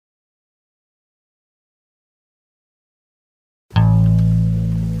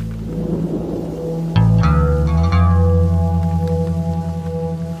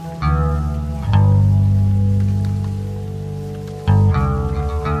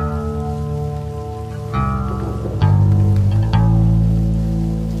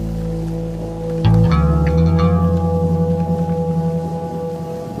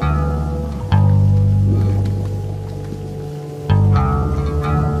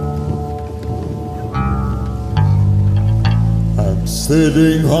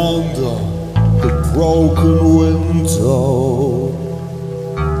sitting under the broken window.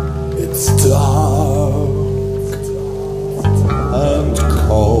 It's dark and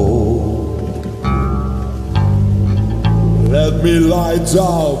cold. Let me light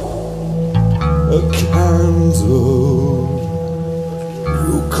up a candle.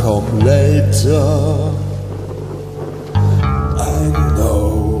 You come later, I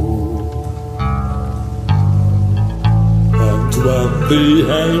know. And when the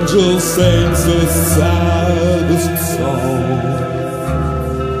angel sings the saddest song,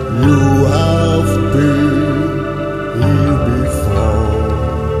 you have been here before.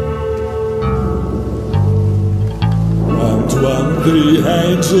 And when the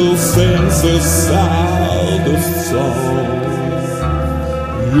angel sings the saddest song,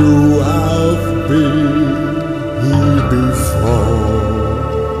 you have been here before.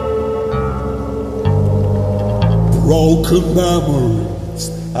 Broken memories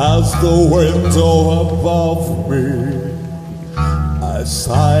as the window above me. I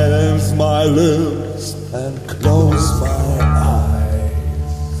silence my lips and close my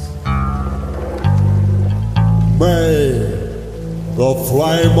eyes. May the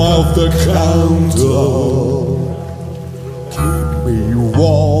flame of the candle keep me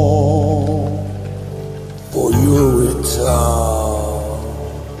warm for your return.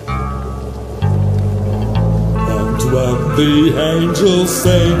 And when the angel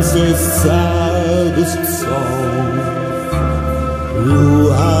sings the saddest song, you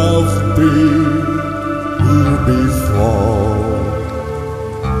have been here before.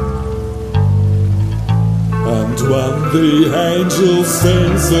 And when the angel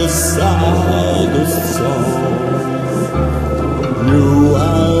sings the saddest song, you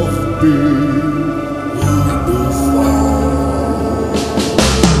have been here before.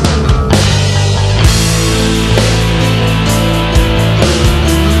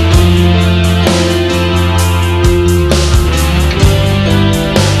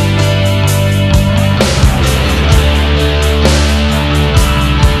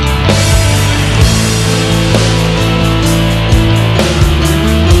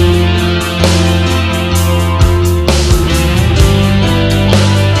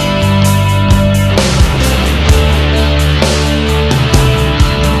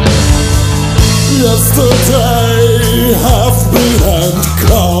 Yesterday has been and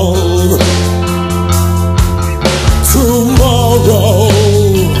gone. Tomorrow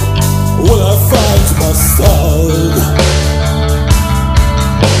will I find my son.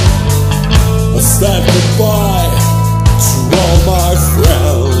 I said goodbye to all my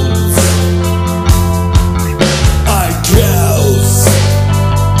friends. I guess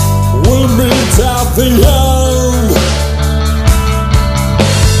we'll meet at the end.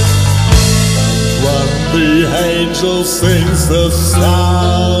 The angel sings the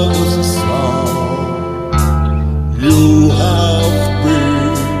saddest song. You have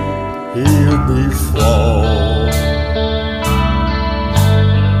been here before.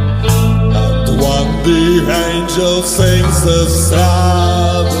 And when the angel sings the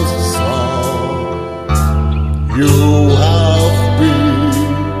saddest song, you have been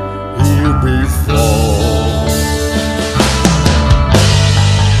here before.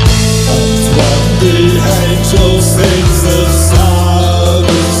 The angel sings the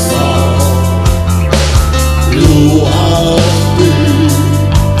saddest song. You have been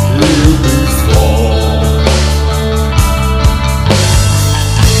here before.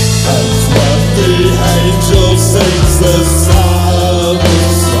 And when the angel sings the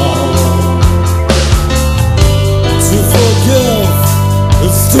saddest song, to forgive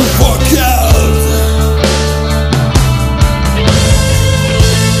is to forget.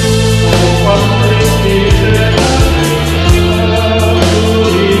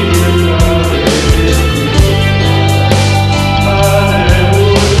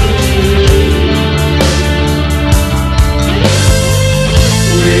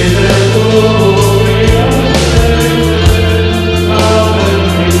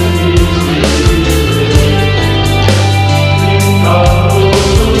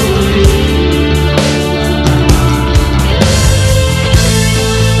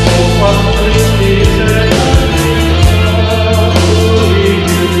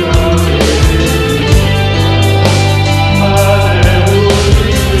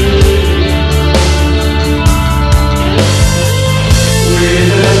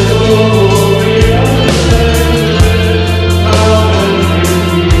 With